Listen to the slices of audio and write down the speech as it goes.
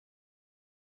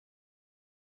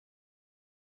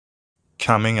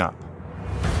Coming up,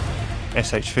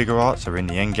 SH Figure Arts are in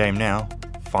the Endgame now,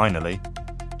 finally.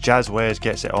 Jazzwares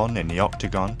gets it on in the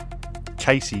Octagon,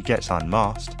 Casey gets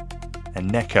unmasked,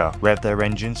 and NECA rev their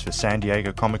engines for San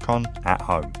Diego Comic-Con at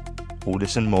home. All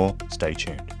this and more, stay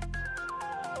tuned.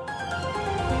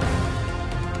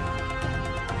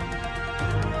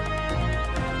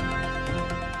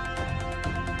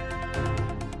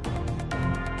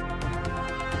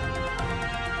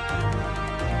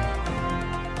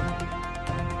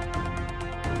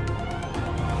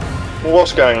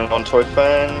 What's going on, toy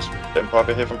fans? Ben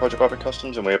Piper here from Project Piper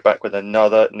Customs, and we're back with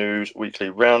another news weekly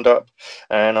roundup.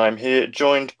 And I'm here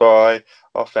joined by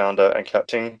our founder and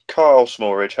captain, Karl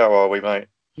Smallridge. How are we, mate?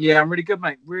 Yeah, I'm really good,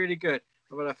 mate. Really good.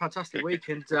 I've had a fantastic week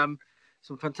and some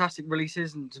fantastic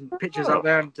releases and some pictures out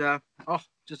there, and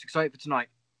just excited for tonight.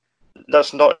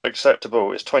 That's not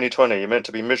acceptable. It's 2020. You're meant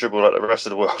to be miserable like the rest of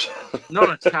the world.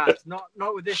 Not a chance. Not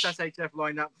with this SHF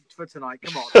lineup for tonight.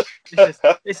 Come on,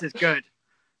 this is good.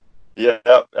 Yeah,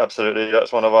 absolutely.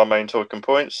 That's one of our main talking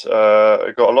points. We've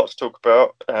got a lot to talk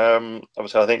about.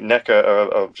 Obviously, I think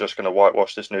NECA are just going to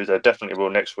whitewash this news. They definitely will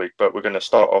next week, but we're going to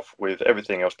start off with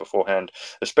everything else beforehand,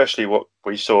 especially what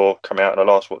we saw come out in the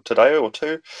last, today or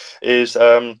two, is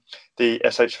the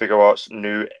SH Figure Arts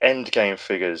new Endgame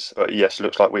figures. But yes,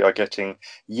 looks like we are getting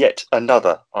yet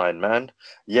another Iron Man,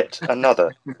 yet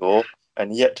another Thor,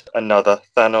 and yet another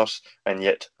Thanos, and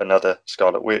yet another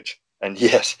Scarlet Witch. And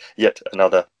yes, yet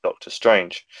another Doctor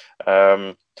Strange.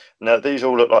 Now, these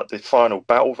all look like the final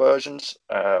battle versions,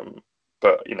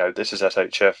 but, you know, this is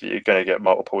SHF. You're going to get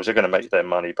multiples. They're going to make their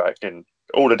money back. And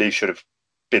all of these should have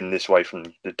been this way from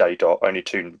the day dot. Only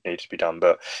two need to be done.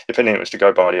 But if anything was to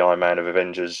go by the Iron Man of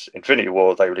Avengers Infinity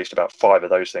War, they released about 5 of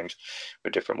those things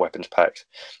with different weapons packs.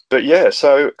 But, yeah,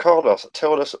 so, Carlos,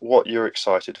 tell us what you're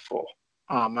excited for.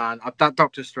 Oh, man, that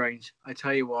Doctor Strange, I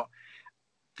tell you what,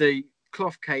 the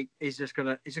cloth cape is just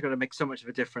gonna make so much of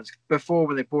a difference. Before,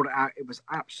 when they brought it out, it was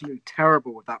absolutely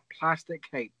terrible with that plastic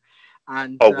cape,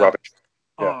 and rubbish.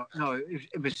 Yeah. Oh no,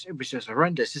 it was just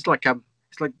horrendous. It's like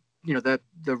you know, the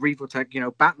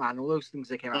Revoltech, Batman, all those things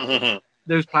they came out with.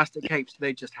 Those plastic capes,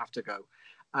 they just have to go.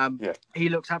 He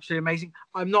looks absolutely amazing.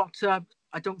 I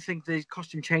don't think the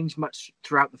costume changed much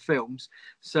throughout the films,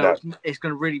 so it's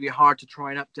going to really be hard to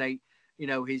try and update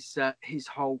his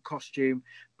whole costume.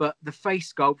 But the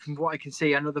face sculpt, from what I can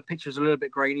see, I know the picture's a little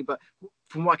bit grainy, but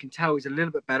from what I can tell, he's a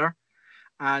little bit better.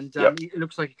 And it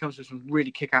looks like he comes with some really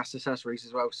kick-ass accessories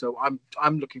as well. So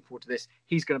I'm looking forward to this.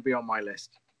 He's going to be on my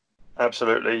list.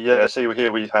 Absolutely, yeah. See,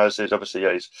 here we has is obviously,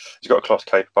 he's got a cloth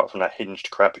cape apart from that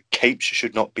hinged crap. Capes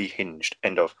should not be hinged.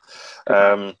 End of.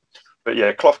 But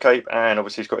yeah, cloth cape, and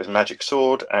obviously he's got his magic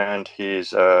sword, and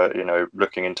he's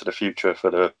looking into the future for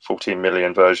the 14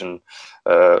 million version.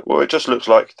 Well, it just looks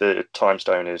like the time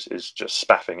stone is just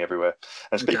spaffing everywhere.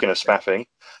 And speaking of spaffing,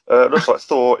 it looks like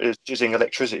Thor is jizzing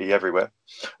electricity everywhere.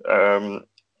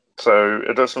 So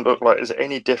it doesn't look like there's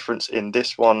any difference in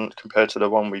this one compared to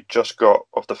the one we just got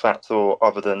of the Fat Thor,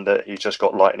 other than that he's just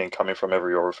got lightning coming from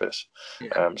every orifice.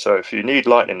 So if you need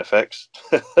lightning effects,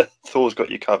 Thor's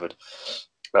got you covered.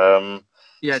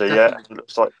 It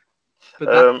looks like.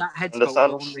 But that head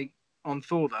sculpt on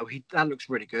Thor, though, that looks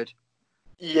really good.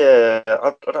 Yeah,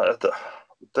 I don't know,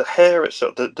 the hair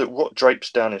itself, what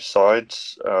drapes down his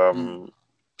sides,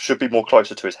 should be more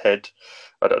closer to his head.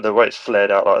 The way it's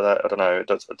flared out like that, I don't know. It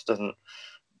doesn't.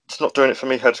 It's not doing it for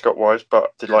me head sculpt wise,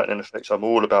 but the lightning effects, I'm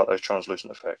all about those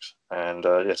translucent effects, and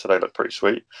so they look pretty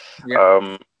sweet.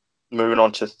 Moving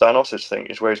on to Thanos' thing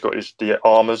is where he's got the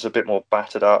armor's a bit more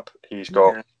battered up. He's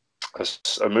got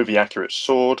a movie accurate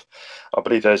sword. I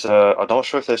believe there's I'm not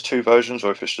sure if there's 2 versions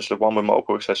or if it's just the one with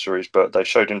multiple accessories, but they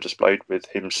showed him displayed with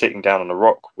him sitting down on a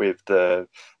rock with the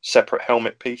separate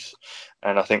helmet piece.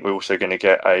 And I think we're also going to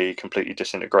get a completely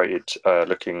disintegrated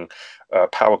looking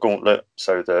power gauntlet,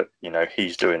 so that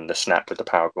he's doing the snap with the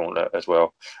power gauntlet as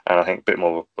well. And I think a bit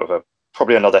more of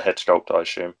probably another head sculpt, I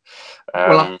assume.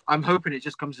 Well, I'm hoping it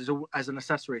just comes as an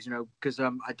accessories, because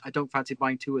I don't fancy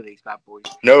buying 2 of these bad boys.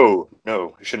 No,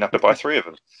 you shouldn't have to buy 3 of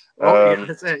them.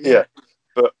 That's it,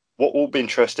 But what will be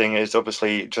interesting is,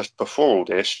 obviously, just before all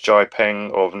this, Jai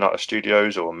Peng of Nutter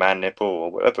Studios, or Man Nipple,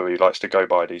 or whatever he likes to go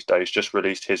by these days, just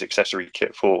released his accessory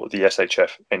kit for the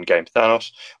SHF Endgame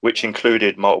Thanos, which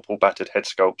included multiple battered head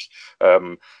sculpts,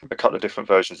 a couple of different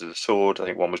versions of the sword. I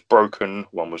think one was broken,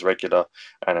 one was regular,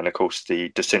 and then, of course, the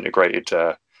disintegrated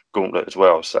gauntlet as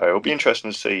well. So it'll be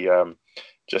interesting to see.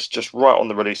 Just right on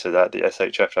the release of that, the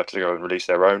SHF have to go and release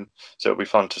their own. So it'll be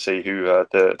fun to see who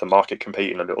the market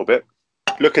competing a little bit.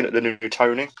 Looking at the new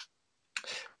Tony,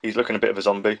 he's looking a bit of a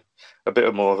zombie. a bit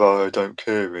of more of I don't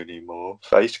care anymore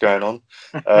face going on.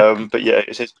 But yeah,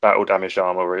 it's his battle damaged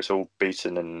armor where it's all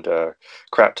beaten and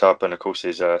crapped up, and of course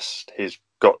he's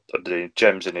got the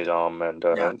gems in his arm, and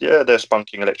yeah, they're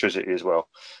spunking electricity as well.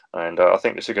 And I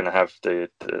think this is going to have the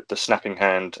snapping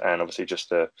hand, and obviously just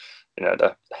the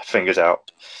the fingers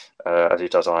out as he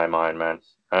does Iron Man.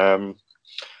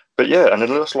 But yeah, and it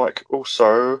looks like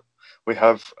also we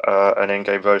have an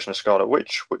Endgame version of Scarlet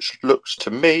Witch, which looks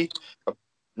to me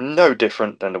no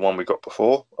different than the one we got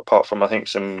before, apart from I think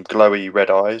some glowy red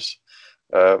eyes.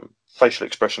 Facial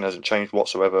expression hasn't changed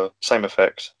whatsoever. Same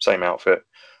effects, same outfit.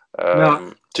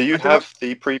 No, do you have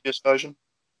the previous version?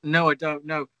 No, I don't.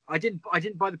 No, I didn't. I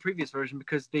didn't buy the previous version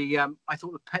because I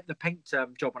thought the paint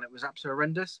job on it was absolutely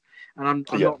horrendous, and I'm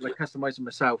not like customizing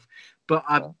myself. But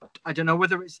I don't know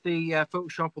whether it's the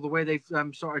Photoshop or the way they've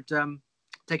started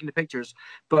taking the pictures.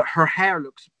 But her hair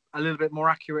looks a little bit more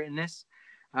accurate in this.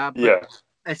 But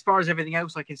as far as everything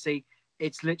else I can see,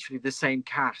 it's literally the same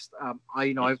cast.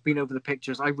 I've been over the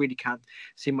pictures. I really can't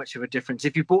see much of a difference.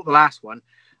 If you bought the last one,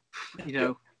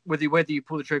 whether you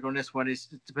pull the trigger on this one it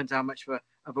depends how much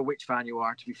of a witch fan you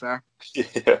are, to be fair.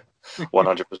 Yeah,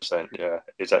 100%. Yeah,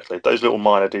 exactly. Those little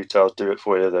minor details do it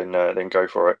for you, then go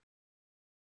for it.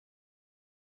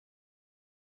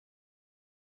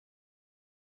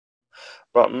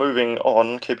 But moving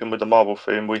on, keeping with the Marvel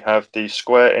theme, we have the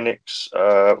Square Enix,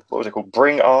 what was it called?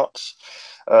 Bring Arts.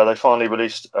 They finally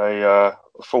released a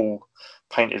full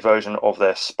painted version of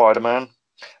their Spider-Man.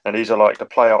 And these are like the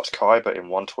Play Arts Kai, but in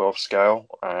 1/12 scale.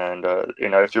 And,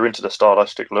 if you're into the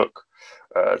stylistic look,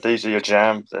 these are your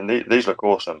jam. And these look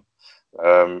awesome.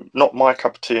 Not my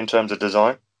cup of tea in terms of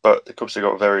design, but of course they've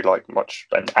got very much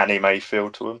an anime feel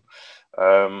to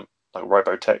them, like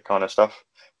Robotech kind of stuff.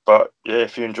 But yeah,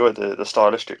 if you enjoy the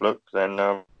stylistic look, then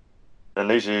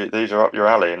these are up your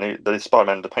alley. And the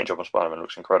Spider-Man, the paint job on Spider-Man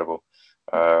looks incredible,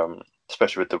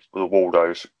 especially with the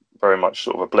Waldos. Very much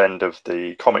sort of a blend of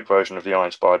the comic version of the Iron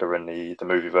Spider and the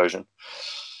movie version,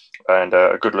 and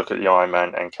a good look at the Iron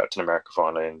Man and Captain America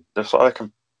finally. And it looks like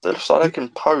they can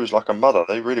pose like a mother.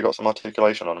 They really got some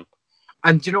articulation on them.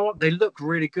 And you know what? They look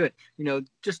really good.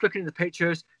 Just looking at the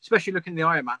pictures, especially looking at the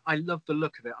Iron Man, I love the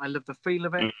look of it. I love the feel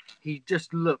of it. He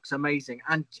just looks amazing.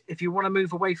 And if you want to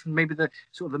move away from maybe the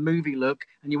sort of the movie look,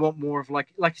 and you want more of like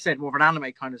you said, more of an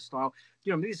anime kind of style,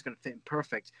 these are going to fit him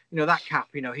perfect. That cap,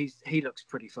 he looks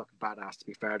pretty fucking badass, to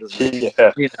be fair, doesn't he?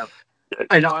 Yeah.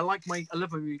 I know. I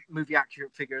love my movie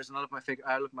accurate figures, and I love my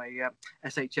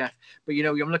SHF. But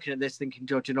I'm looking at this thinking,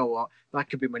 George, you know what? That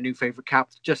could be my new favorite cap,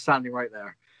 just standing right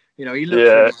there. He looks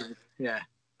really good. Yeah.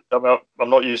 I'm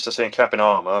not used to seeing Cap in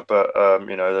armor, but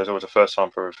there's always a first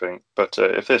time for everything. But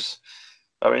if this,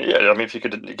 if you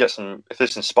could get if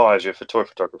this inspires you for toy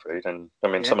photography, then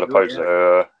some of the poses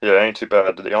ain't too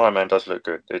bad. The Iron Man does look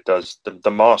good. It does.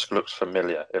 The mask looks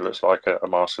familiar. It looks like a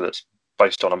mask that's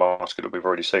based on a mask that we've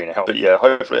already seen. But yeah,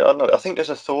 hopefully, I don't know. I think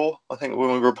there's a Thor. I think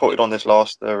when we reported on this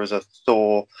last, there was a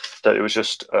Thor that it was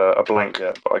just a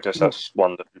blanket. But I guess that's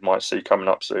one that we might see coming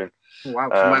up soon. Wow,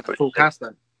 so might have full cast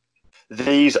then.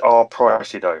 These are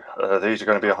pricey though. These are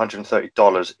going to be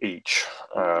 $130 each.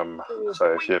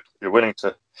 So if you're willing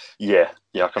to,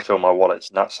 I can feel my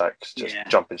wallet's nutsack just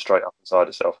jumping straight up inside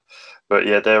itself. But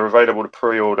yeah, they're available to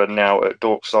pre-order now at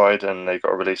Dorkside, and they've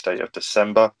got a release date of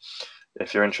December.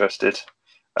 If you're interested, just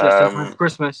in time for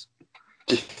Christmas.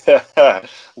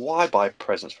 Why buy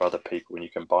presents for other people when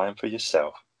you can buy them for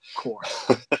yourself? Of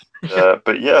course.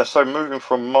 But yeah, so moving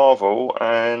from Marvel,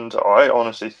 and I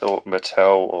honestly thought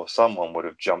Mattel or someone would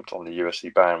have jumped on the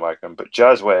UFC bandwagon, but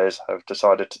Jazzwares have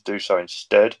decided to do so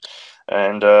instead,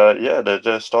 and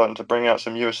they're starting to bring out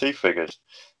some UFC figures.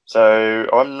 So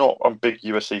I'm not a big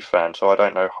UFC fan, so I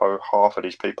don't know who half of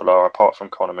these people are, apart from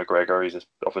Conor McGregor. He's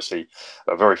obviously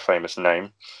a very famous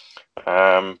name,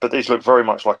 but these look very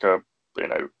much like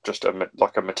just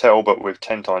like a Mattel, but with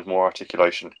 10 times more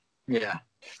articulation. Yeah.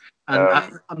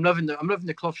 And I'm loving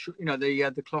the cloth,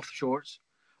 the cloth shorts.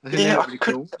 I think they're really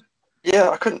cool. Yeah,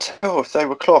 I couldn't tell if they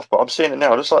were cloth, but I'm seeing it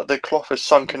now. It looks like the cloth is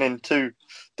sunken into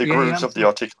the grooves of the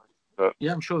articulation. But...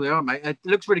 Yeah, I'm sure they are, mate. It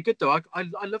looks really good, though. I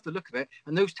love the look of it,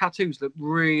 and those tattoos look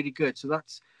really good. So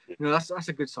that's that's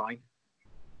a good sign.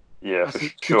 Yeah, for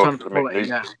sure.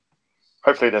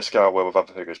 Hopefully they scale well with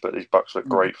other figures, but these bucks look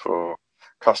great for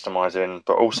customizing.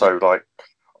 But also,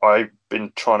 I've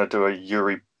been trying to do a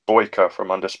Yuri Boyka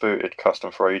from Undisputed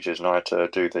custom for ages, and I had to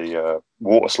do the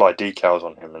water slide decals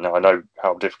on him, and now I know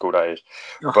how difficult that is.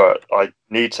 But I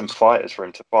need some fighters for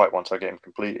him to fight once I get him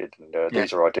completed, and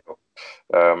these are ideal.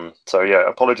 So yeah,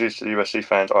 apologies to the UFC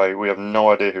fans. We have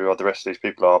no idea who the rest of these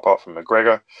people are apart from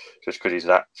McGregor, just because he's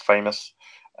that famous.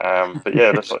 But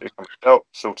yeah, looks like you come with a belt,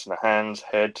 swords in the hands,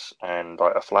 head, and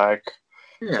like a flag.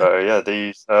 Yeah. So yeah,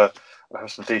 these I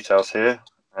have some details here,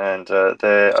 and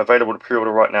they're available to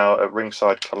pre-order right now at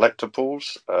Ringside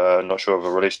Collectibles. Not sure of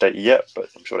a release date yet, but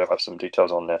I'm sure they'll have some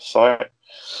details on their site.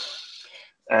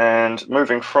 And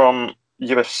moving from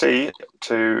UFC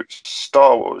to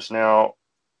Star Wars now.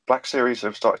 Black Series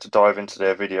have started to dive into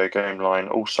their video game line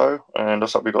also, and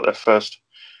looks like we've got their first,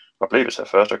 I believe it's their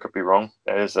first, I could be wrong,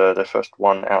 there's their first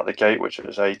one out the gate, which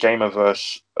is a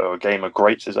Gamerverse, or Gamer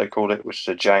Greats as they call it, which is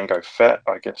a Jango Fett.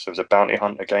 I guess it was a bounty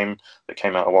hunter game that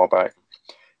came out a while back.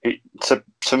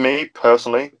 To me,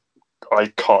 personally,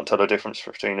 I can't tell the difference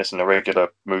between this and the regular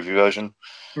movie version.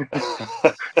 There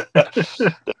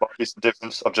might be some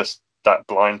difference. I'm just that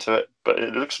blind to it, but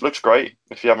it looks great.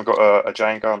 If you haven't got a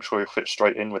Django, I'm sure you'll fit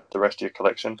straight in with the rest of your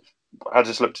collection. How does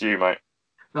this look to you, mate?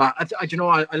 I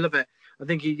love it. I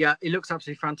think he looks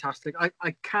absolutely fantastic.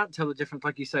 I can't tell the difference,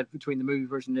 like you said, between the movie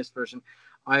version and this version.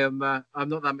 I'm not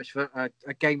that much of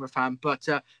a gamer fan, but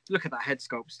look at that head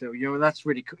sculpt still. You know, that's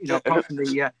really cool. You know, apart from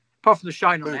the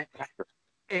shine on it,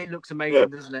 it looks amazing,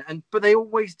 doesn't it? But they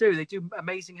always do. They do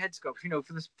amazing head sculpts. You know,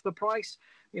 for the price,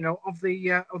 you know, of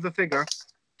the figure,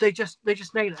 they just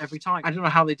nail it every time. I don't know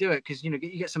how they do it, because you know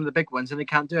you get some of the big ones and they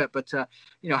can't do it. But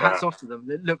you know, hats off to them.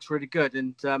 It looks really good.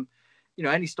 And you know,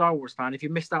 any Star Wars fan, if you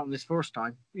missed out on this first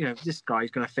time, you know, this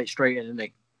guy's going to fit straight in, isn't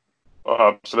he? Oh,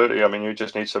 absolutely. I mean, you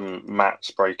just need some matte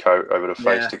spray coat over the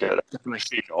face to get the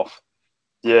sheen off.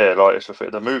 Yeah, like it's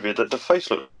the movie. The face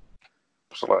looks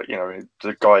like, you know,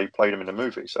 the guy who played him in the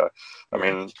movie. So, I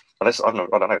mean, unless I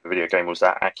don't know if the video game was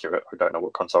that accurate. I don't know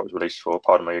what console it was released for.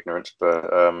 Pardon my ignorance,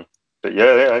 but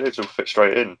yeah, it will fit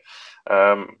straight in.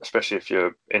 Especially if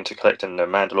you're into collecting the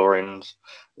Mandalorians,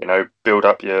 you know, build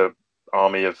up your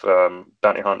army of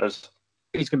bounty hunters.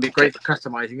 He's going to be great for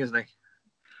customizing, isn't he?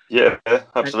 Yeah,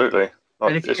 absolutely.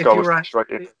 And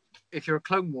if you're a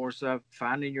Clone Wars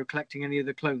fan and you're collecting any of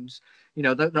the clones, you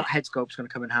know, that head sculpt's going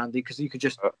to come in handy, because you could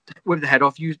just whip the head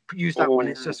off, use that one.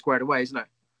 It's just squared away, isn't it?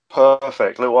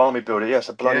 Perfect little army builder. Yeah, it's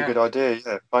a bloody good idea.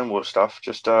 Yeah, Clone Wars stuff.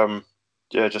 Just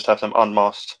just have some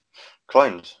unmasked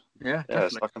clones. Yeah,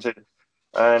 definitely. I can see it.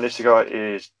 And this guy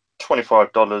is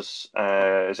 $25.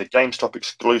 It's a GameStop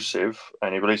exclusive,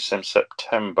 and he releases in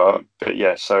September. But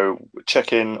yeah, so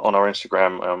check in on our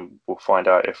Instagram, and we'll find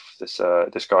out if this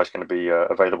guy's going to be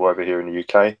available over here in the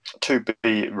UK. To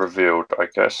be revealed, I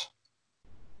guess.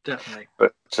 Definitely.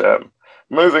 But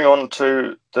moving on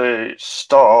to the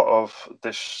star of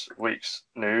this week's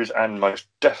news, and most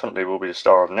definitely will be the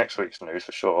star of next week's news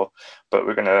for sure. But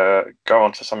we're going to go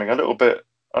on to something a little bit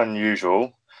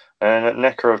unusual, and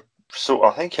NECA. So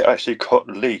I think it actually got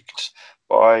leaked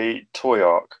by Toy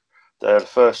Arc. The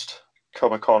first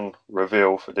Comic-Con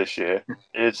reveal for this year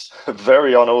is a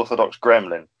very unorthodox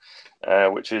Gremlin,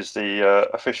 which is the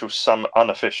official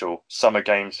unofficial Summer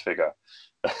Games figure.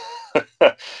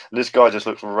 This guy just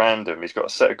looks random. He's got a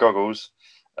set of goggles,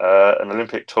 an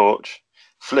Olympic torch,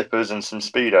 flippers, and some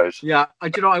Speedos. Yeah, I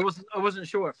wasn't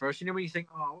sure at first. You know, when you think,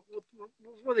 oh,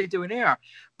 what are they doing here?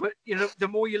 But you know, the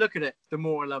more you look at it, the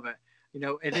more I love it. You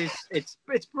know,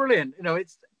 it's brilliant. You know,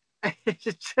 it's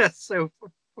just so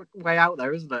way out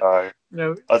there, isn't it? You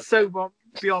know, so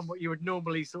beyond what you would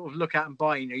normally sort of look at and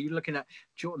buy. You know, you're looking at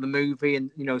the movie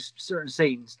and, you know, certain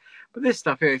scenes. But this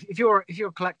stuff here, if you're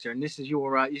a collector and this is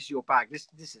your bag, this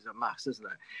is a must, isn't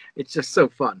it? It's just so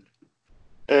fun.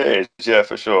 It is, yeah,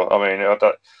 for sure. I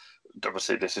mean,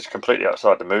 obviously this is completely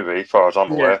outside the movie, as far as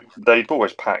I'm aware. They'd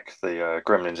always pack the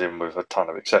Gremlins in with a ton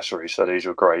of accessories, so these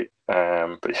were great.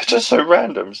 But it's just so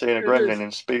random seeing a Gremlin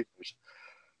in Speedos.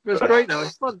 It's great though.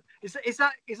 It's fun. Is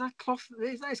that cloth?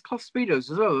 Is that his cloth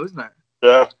Speedos as well, isn't it?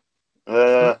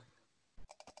 Yeah.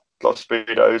 Lots of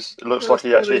Speedos. It looks like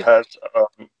he actually has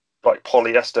like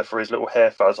polyester for his little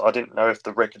hair fuzz. I didn't know if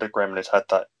the regular Gremlins had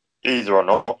that either or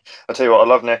not. I tell you what, I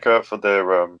love NECA for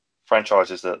their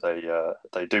franchises that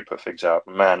they do put figs out.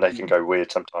 Man, they can go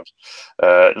weird sometimes.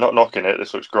 Not knocking it.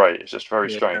 This looks great. It's just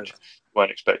very strange.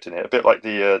 Weren't expecting it. A bit like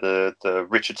the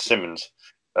Richard Simmons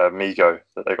Mego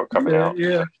that they got coming out.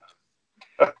 Yeah.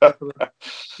 I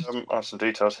have some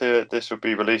details here. This will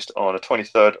be released on the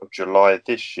 23rd of July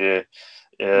this year.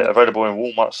 Available in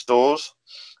Walmart stores,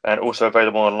 and also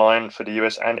available online for the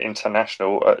US and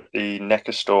international at the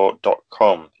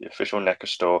NECAstore.com, the official NECA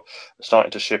store. They're starting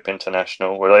to ship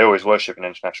international. Well, they always were shipping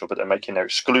international, but they're making their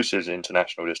exclusives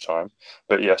international this time.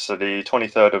 But yeah, so the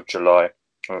 23rd of July,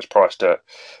 and it's priced at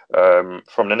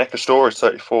from the NECA store is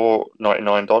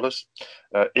 $34.99.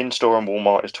 In store on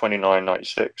Walmart is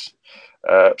 $29.96.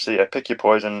 So yeah, pick your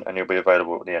poison, and you'll be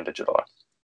available at the end of July.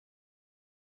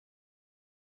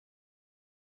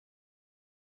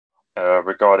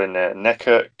 regarding their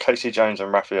NECA. Casey Jones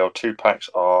and Raphael 2-packs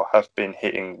have been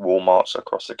hitting Walmarts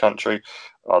across the country,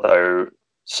 although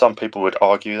some people would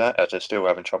argue that as they're still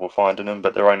having trouble finding them,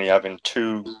 but they're only having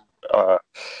two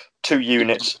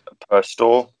units per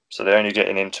store, so they're only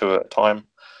getting in two at a time,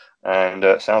 and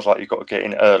it sounds like you've got to get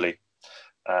in early.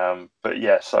 But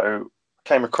yeah, so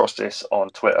came across this on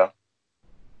Twitter,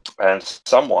 and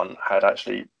someone had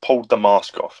actually pulled the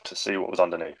mask off to see what was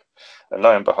underneath. And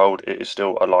lo and behold, it is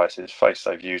still Elias's face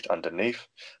they've used underneath.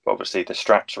 But obviously, the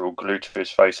straps are all glued to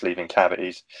his face, leaving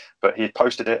cavities. But he had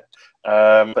posted it.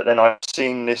 But then I've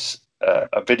seen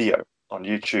a video on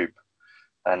YouTube,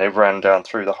 and they ran down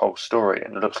through the whole story.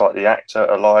 And it looks like the actor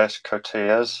Elias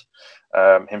Cotillas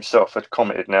himself had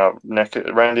commented. Now,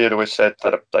 Randy had always said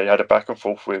that they had a back and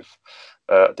forth with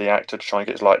the actor to try and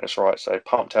get his likeness right, so they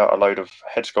pumped out a load of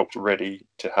head sculpts ready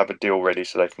to have a deal ready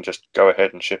so they can just go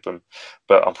ahead and ship them.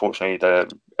 But unfortunately,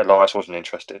 Elias wasn't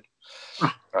interested.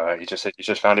 He just said he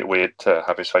just found it weird to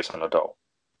have his face on a doll.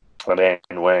 And then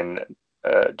when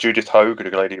Judith Hogue, the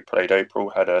lady who played April,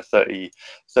 had a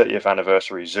 30th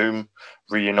anniversary Zoom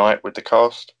reunite with the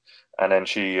cast, and then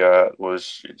she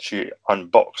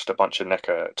unboxed a bunch of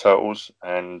NECA turtles,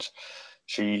 and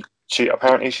she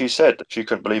said that she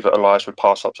couldn't believe that Elias would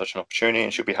pass up such an opportunity,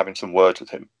 and she'll be having some words with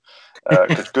him.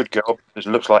 Because good girl, it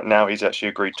looks like now he's actually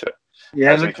agreed to it.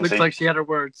 Yeah, looks like she had her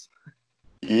words.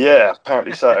 Yeah,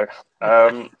 apparently so.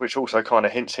 Which also kind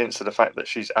of hints to the fact that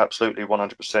she's absolutely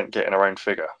 100% getting her own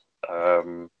figure,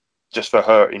 just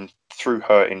for through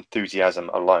her enthusiasm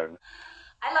alone.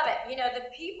 I love it. You know, the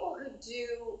people who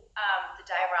do the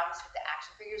dioramas with the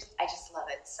action figures, I just love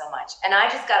it so much. And I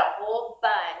just got a whole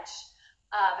bunch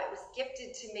it was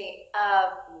gifted to me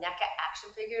of NECA action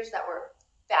figures that were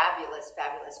fabulous,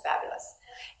 fabulous, fabulous.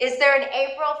 Is there an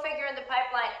April figure in the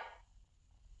pipeline?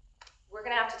 We're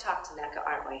going to have to talk to NECA,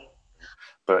 aren't we?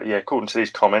 But yeah, according to these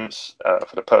comments,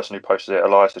 for the person who posted it,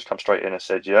 Elias has come straight in and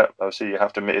said, yeah, obviously you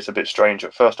have to admit it's a bit strange.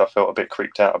 At first I felt a bit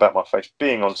creeped out about my face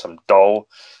being on some doll.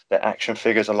 They're action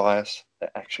figures, Elias.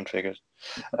 They're action figures.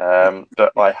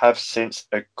 But I have since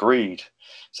agreed.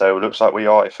 So it looks like we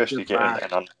are officially getting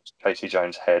an unboxed Casey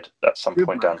Jones head at some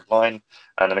point down the line.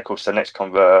 And then, of course, the next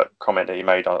comment that he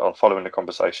made on following the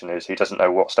conversation is he doesn't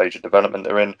know what stage of development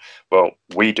they're in. Well,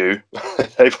 we do.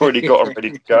 They've already got them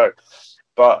ready to go.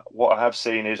 But what I have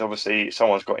seen is obviously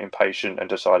someone's got impatient and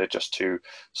decided just to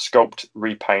sculpt,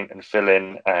 repaint, and fill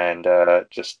in, and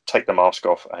just take the mask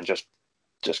off and just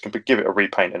give it a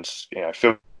repaint and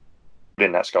fill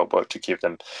in that sculpt work to give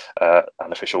them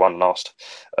an official unmasked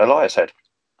Elias head.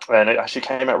 And it actually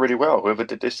came out really well. Whoever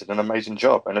did this did an amazing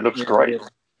job, and it looks great.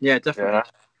 Yeah, definitely.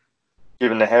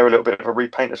 Giving the hair a little bit of a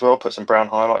repaint as well. Put some brown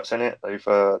highlights in it.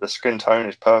 The skin tone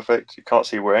is perfect. You can't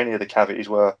see where any of the cavities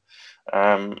were.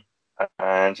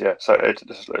 And yeah, so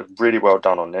it's really well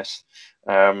done on this.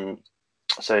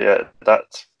 So yeah,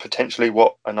 that's potentially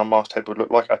what an unmasked head would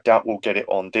look like. I doubt we'll get it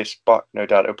on this, but no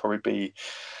doubt it'll probably be.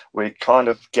 We're kind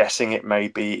of guessing it may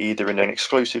be either in an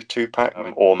exclusive 2-pack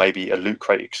or maybe a Loot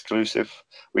Crate exclusive.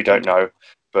 We don't know,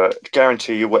 but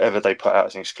guarantee you, whatever they put out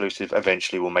as an exclusive,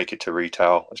 eventually will make it to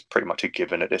retail. It's pretty much a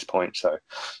given at this point. So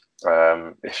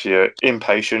if you're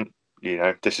impatient,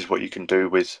 this is what you can do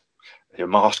with your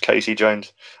masked Casey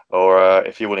Jones, or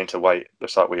if you're willing to wait,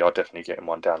 looks like we are definitely getting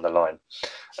one down the line,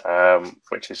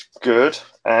 which is good.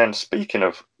 And speaking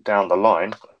of down the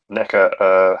line,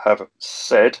 NECA have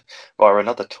said via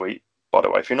another tweet, by the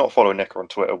way, if you're not following NECA on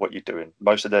Twitter, what you're doing,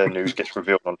 most of their news gets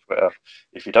revealed on Twitter.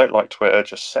 If you don't like Twitter,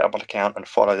 just set up an account and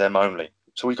follow them only.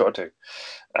 That's all you got to do.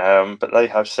 But they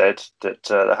have said that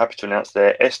they're happy to announce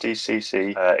their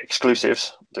SDCC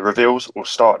exclusives. The reveals will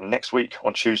start next week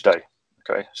on Tuesday.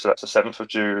 Okay, so that's the 7th of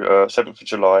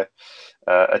July.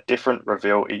 A different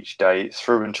reveal each day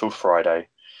through until Friday.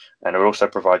 And it will also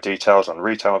provide details on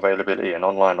retail availability and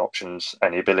online options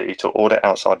and the ability to order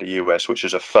outside the US, which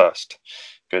is a first,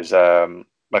 because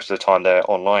most of the time their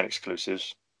online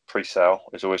exclusives pre-sale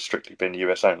has always strictly been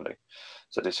US only.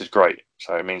 So this is great.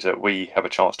 So it means that we have a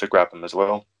chance to grab them as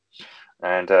well.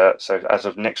 And so as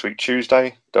of next week,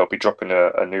 Tuesday, they'll be dropping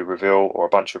a new reveal or a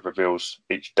bunch of reveals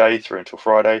each day through until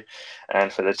Friday.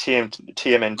 And for the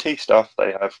TMNT stuff,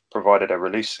 they have provided a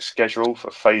release schedule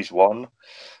for Phase 1.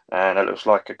 And it looks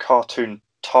like a Cartoon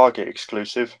Target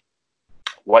exclusive.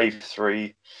 Wave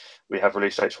 3, we have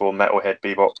release dates for Metalhead,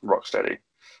 Bebop, Rocksteady.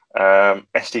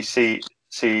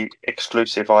 SDCC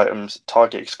exclusive items,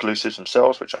 Target exclusives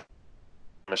themselves, which I'm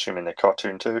assuming they're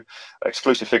cartoon too.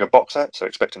 Exclusive figure box set, so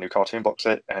expect a new cartoon box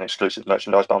set, and exclusive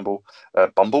merchandise bundle.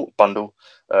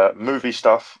 Movie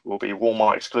stuff will be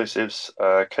Walmart exclusives.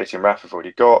 Casey and Raph have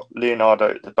already got.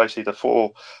 Leonardo, basically the 4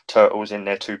 turtles in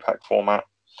their 2-pack format.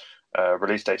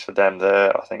 release dates for them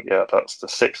there. I think, yeah, that's the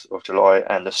 6th of July,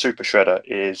 and the Super Shredder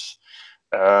is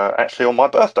actually on my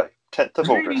birthday, 10th of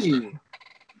August.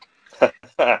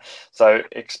 So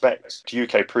expect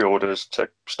UK pre-orders to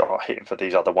start hitting for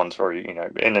these other ones very, in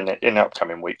the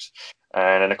upcoming weeks.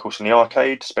 And then, of course, in the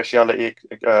arcade, speciality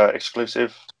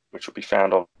exclusive, which will be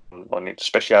found on the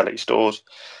speciality stores,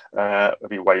 will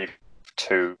be Wave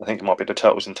 2. I think it might be the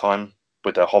Turtles in Time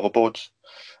with their hoverboards.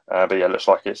 But yeah, it looks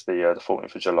like it's the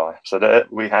 14th of July. So there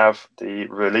we have the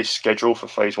release schedule for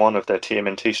Phase 1 of their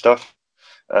TMNT stuff.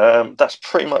 That's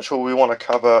pretty much all we want to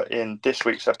cover in this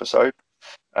week's episode.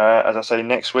 As I say,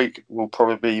 next week will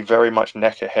probably be very much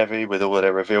NECA heavy with all of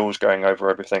their reveals, going over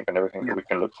everything and everything that we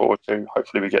can look forward to.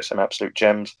 Hopefully we get some absolute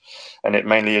gems. And it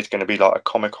mainly is going to be like a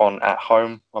Comic-Con at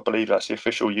home. I believe that's the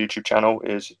official YouTube channel,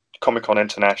 is Comic-Con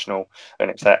International,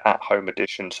 and it's their at-home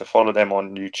edition. So follow them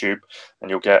on YouTube and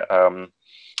you'll get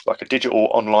like a digital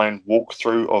online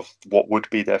walkthrough of what would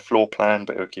be their floor plan,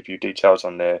 but it'll give you details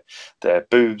on their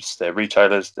booths, their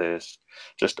retailers. There's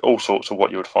just all sorts of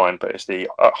what you would find, but it's the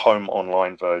at-home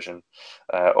online version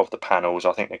of the panels.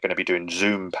 I think they're going to be doing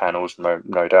Zoom panels,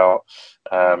 no doubt.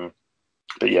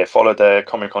 But yeah, follow their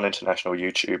Comic-Con International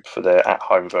YouTube for their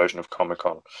at-home version of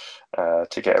Comic-Con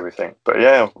to get everything. But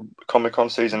yeah, Comic-Con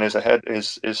season is ahead,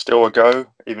 is still a go,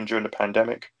 even during the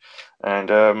pandemic. And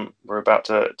we're about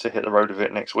to hit the road of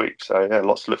it next week. So yeah,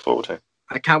 lots to look forward to.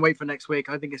 I can't wait for next week.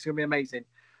 I think it's going to be amazing.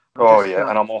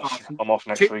 And I'm off. I'm off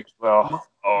next week as well.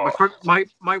 My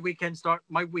week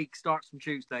starts from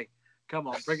Tuesday. Come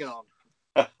on, bring it on.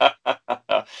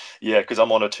 Yeah, because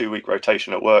I'm on a 2-week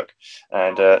rotation at work,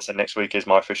 and so next week is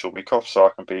my official week off, so I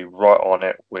can be right on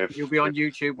it with. You'll be on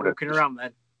YouTube walking around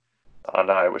then. I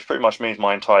know, which pretty much means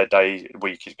my entire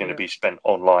week is going to be spent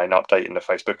online updating the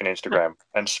Facebook and Instagram.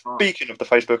 And speaking of the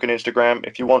Facebook and Instagram,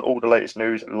 if you want all the latest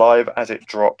news live as it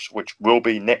drops, which will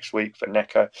be next week for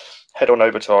NECA, head on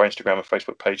over to our Instagram and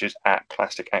Facebook pages at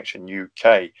Plastic Action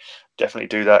UK. Definitely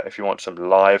do that if you want some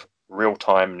live,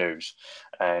 real-time news.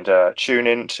 And tune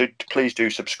in. So please do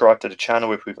subscribe to the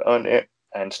channel if we've earned it.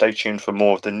 And stay tuned for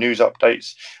more of the news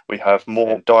updates. We have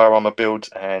more diorama builds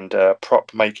and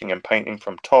prop making and painting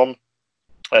from Tom,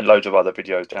 and loads of other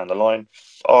videos down the line.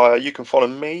 You can follow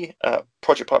me at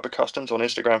Project Piper Customs on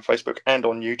Instagram, Facebook, and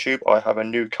on YouTube. I have a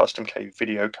new custom cave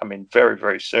video coming very,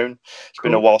 very soon. It's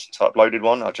been a while since I uploaded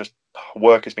one.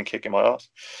 Work has been kicking my ass.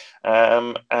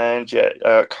 And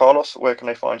yeah, Carlos, where can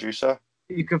they find you, sir?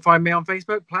 You can find me on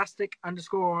Facebook,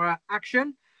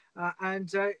 plastic_action.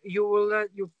 And you'll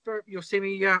see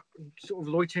me sort of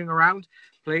loitering around.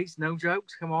 Please, no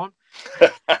jokes. Come on.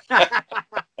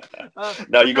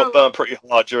 No, you got burnt pretty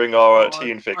hard during our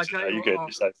tea and fix. You good?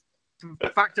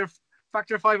 Factor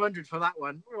 500 for that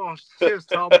one. Oh, cheers,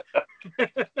 Tom.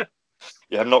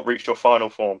 You have not reached your final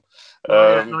form.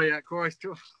 Not yet, Christ.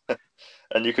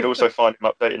 And you can also find him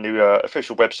updating the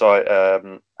official website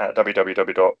at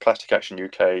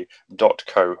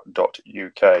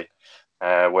www.plasticactionuk.co.uk.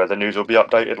 Where the news will be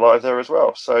updated live there as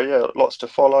well. So yeah, lots to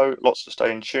follow, lots to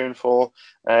stay in tune for,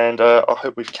 and I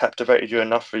hope we've captivated you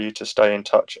enough for you to stay in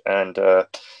touch and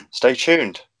stay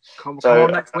tuned. Come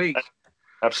on next week.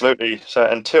 Absolutely. So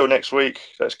until next week,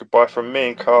 that's goodbye from me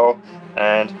and Karl,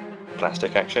 and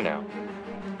Plastic Action out.